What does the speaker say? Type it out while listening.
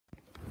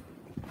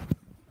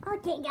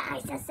Okay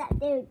guys, it's a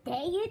new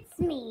day, it's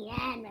me,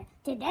 and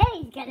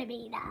today's gonna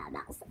be the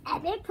most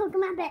epic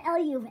Pokemon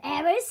battle you've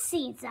ever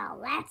seen, so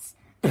let's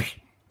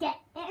get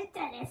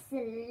into this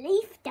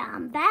leaf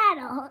dumb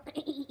battle.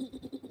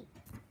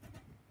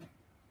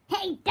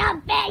 Hey,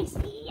 dumb face!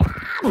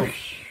 Yeah.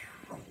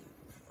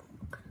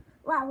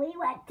 Well, we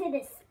went to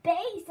the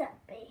space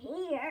up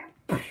here.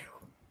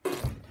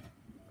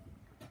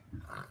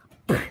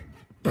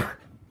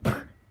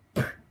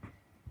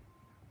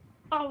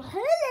 Oh,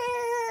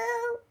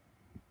 hello!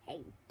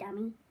 Hey,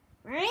 dummy.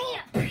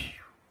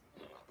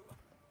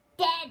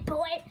 Dead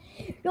boy!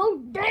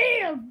 Oh,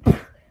 damn!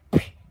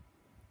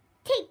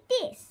 Take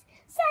this!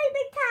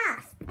 Cyber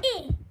toss!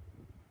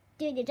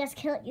 Dude, you just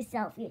killed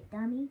yourself, you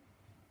dummy.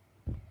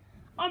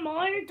 Am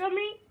I a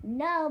dummy?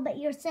 No, but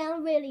you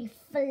sound really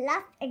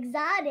fluff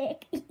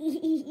exotic.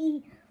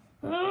 Easy.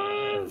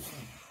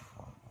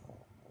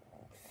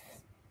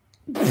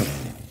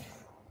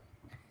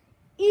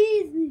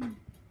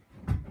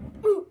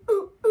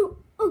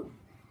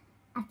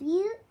 A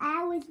few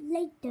hours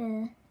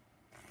later.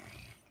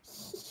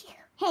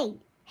 Hey,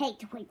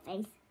 Twig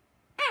Face.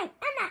 I'm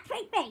not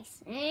Twig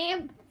Face.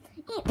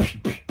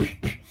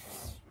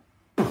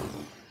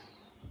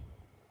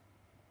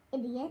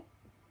 Idiot.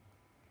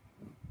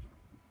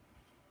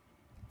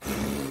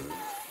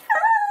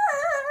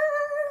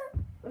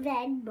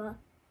 Red book.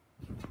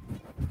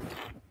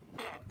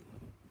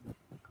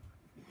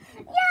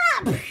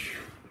 Yeah.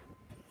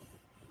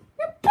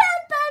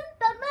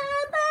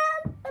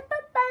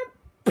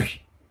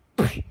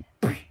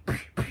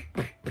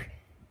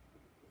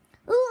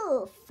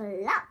 Ooh,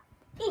 flop.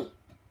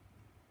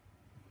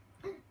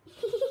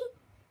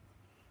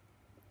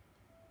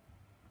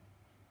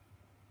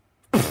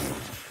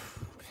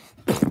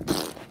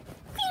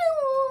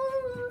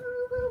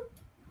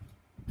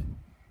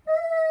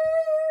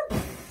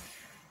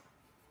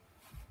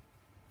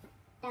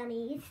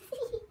 Dummies.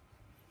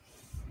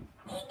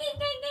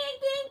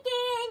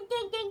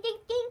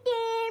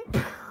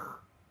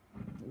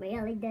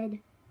 Really good.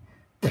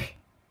 Hey.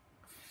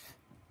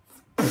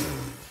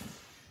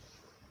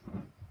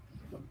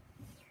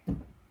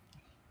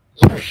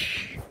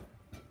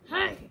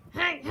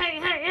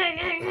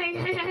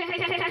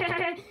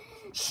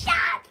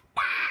 Shut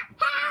the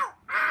hell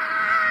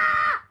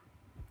up!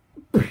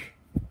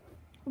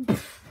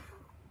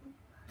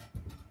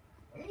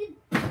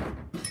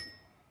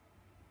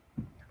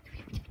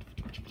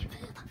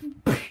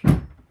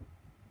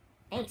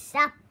 Hey,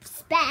 stop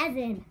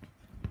spazzing.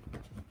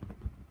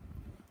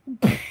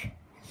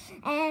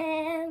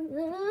 And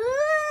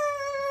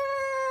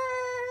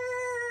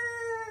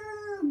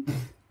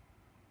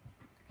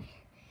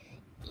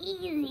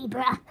easy,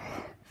 bruh.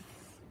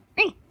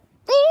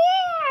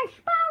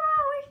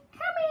 Sparrow is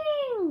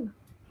coming.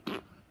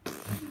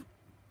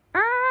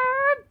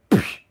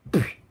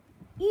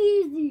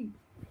 Easy.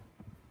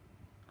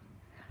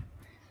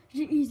 Is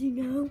it easy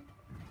now?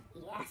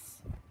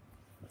 Yes.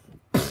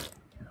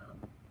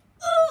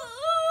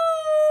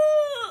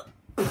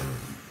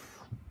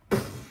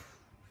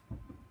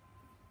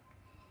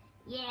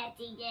 Yeah,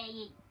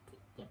 DJ,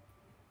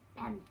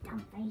 dumb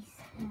face.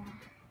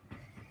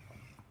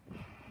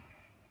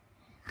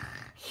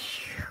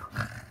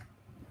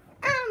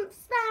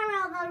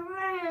 Sparrow the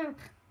room.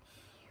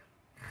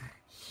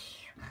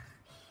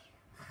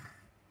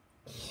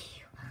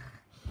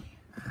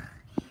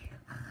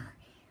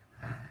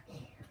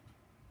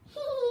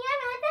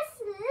 I'm on the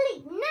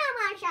sleep. Now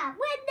I shall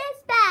win this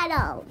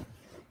battle.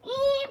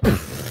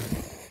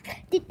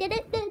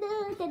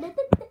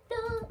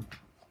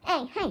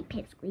 Hey,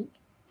 Pipsqueak.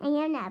 Hey,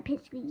 you're not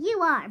Pipsqueak.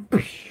 You are.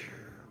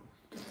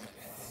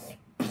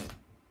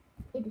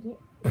 Idiot.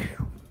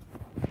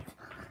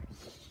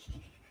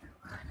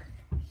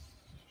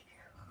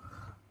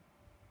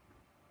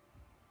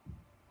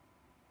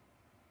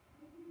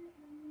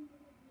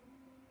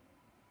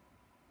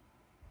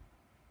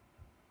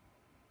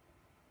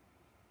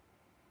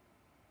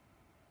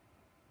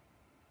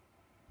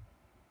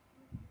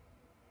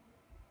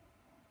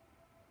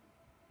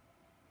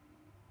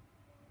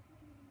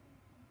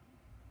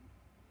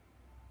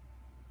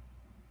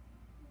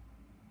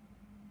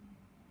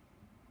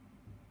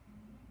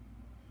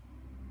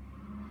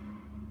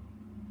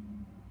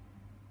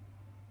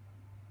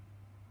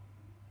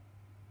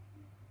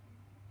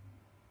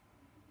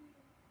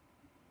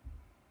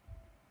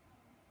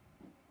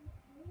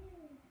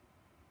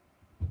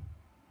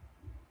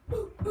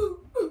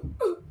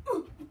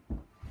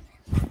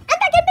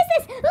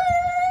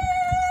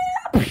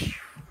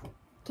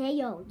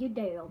 KO, you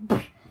do.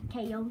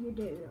 KO, you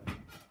do.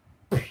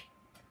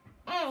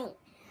 Hey.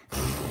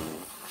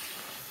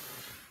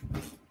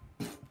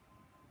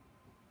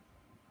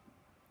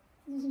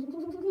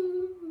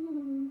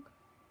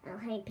 Oh,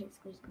 hey,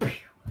 Pipsqueak.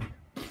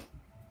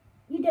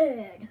 You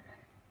did.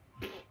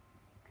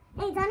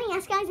 Hey, Donnie,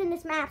 us guys in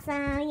this map, so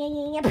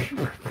yeah. This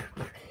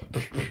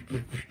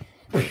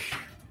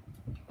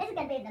is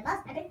gonna be the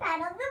most epic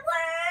battle of the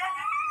world.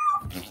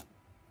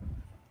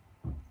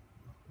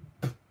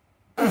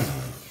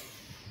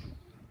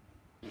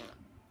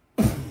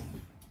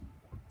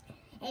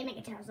 Hey, make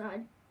a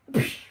Charizard.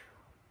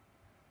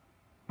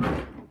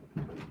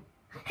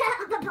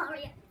 Help,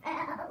 Mario.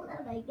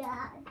 Oh my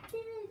God.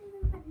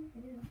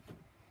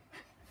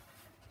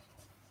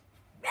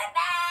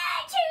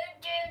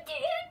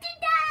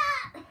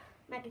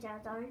 Make a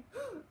Charizard.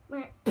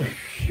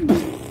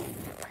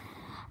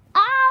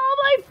 Ow,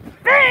 my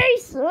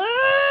face! Ow!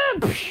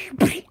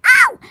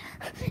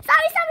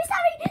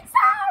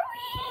 Sorry!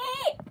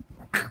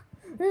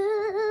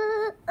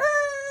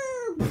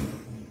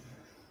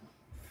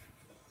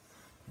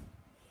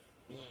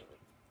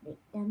 Big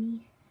dummy.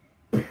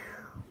 Ow,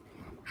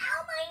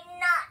 my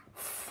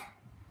nuts!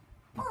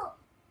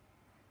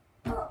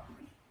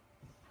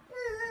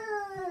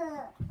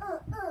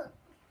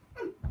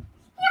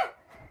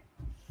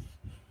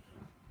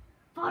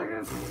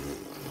 Fire!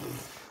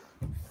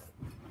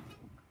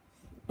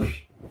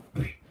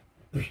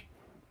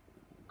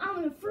 I'm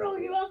gonna throw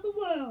you out the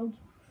world.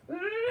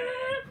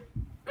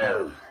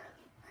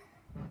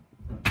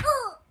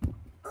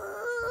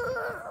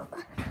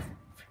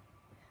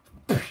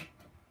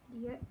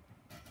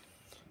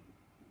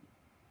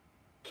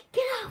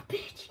 Get out,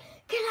 bitch!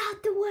 Get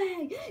out the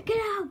way! Get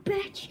out,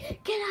 bitch!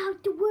 Get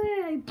out the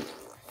way!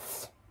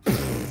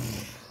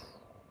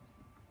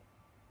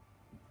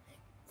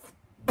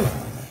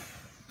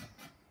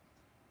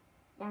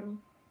 Dummy.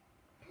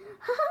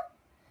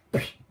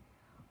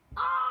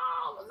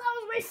 Oh, that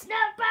was my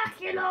snapback,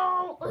 you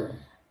know.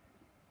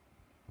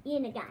 You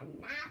got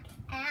knocked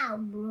out,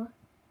 bro.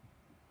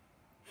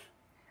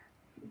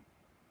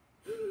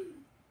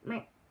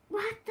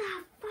 What the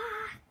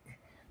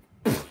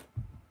fuck?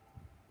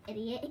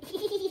 Idiot.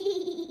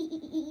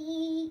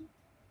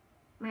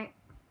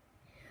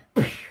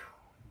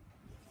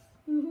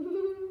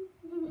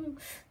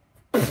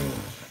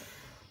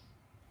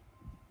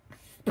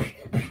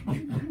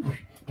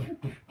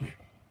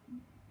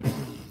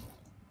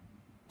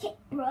 Kick,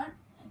 bro.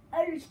 I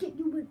just kicked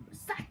you with a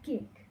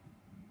sidekick.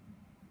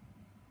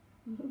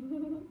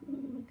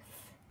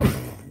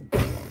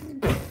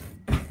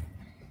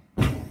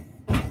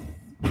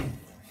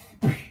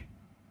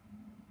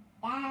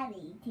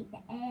 Daddy, take the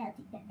L,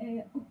 take the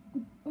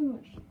L.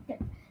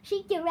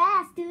 Shake your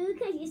ass, dude,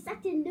 because you're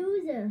such a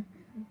loser.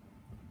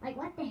 Like,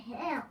 what the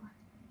hell?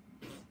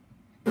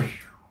 Like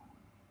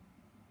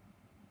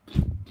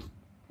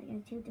a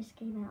tooth just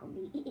came out of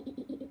me.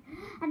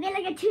 I feel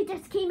like a tooth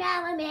just came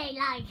out of me,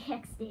 like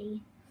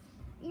Hexty.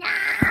 No!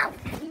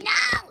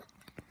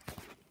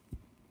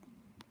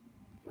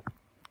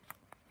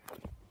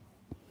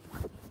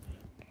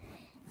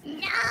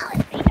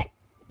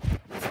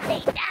 Stay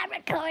down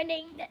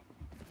recording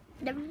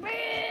the roof.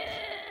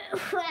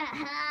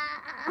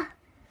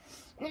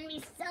 It's gonna be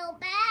so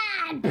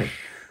bad.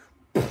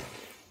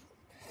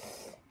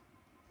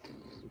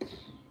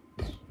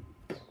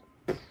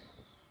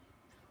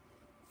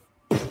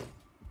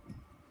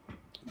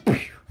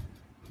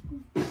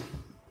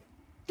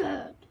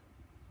 Dead.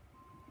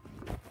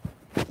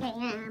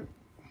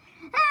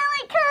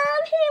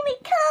 Here we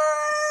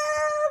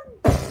come.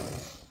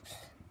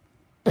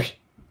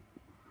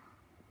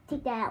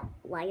 Take that out,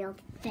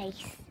 wild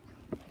face.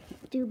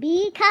 To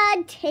be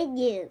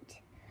continued.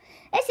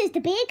 This is to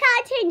be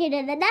continued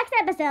in the next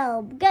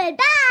episode. Goodbye.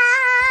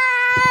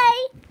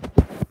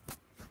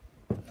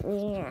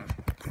 Yeah.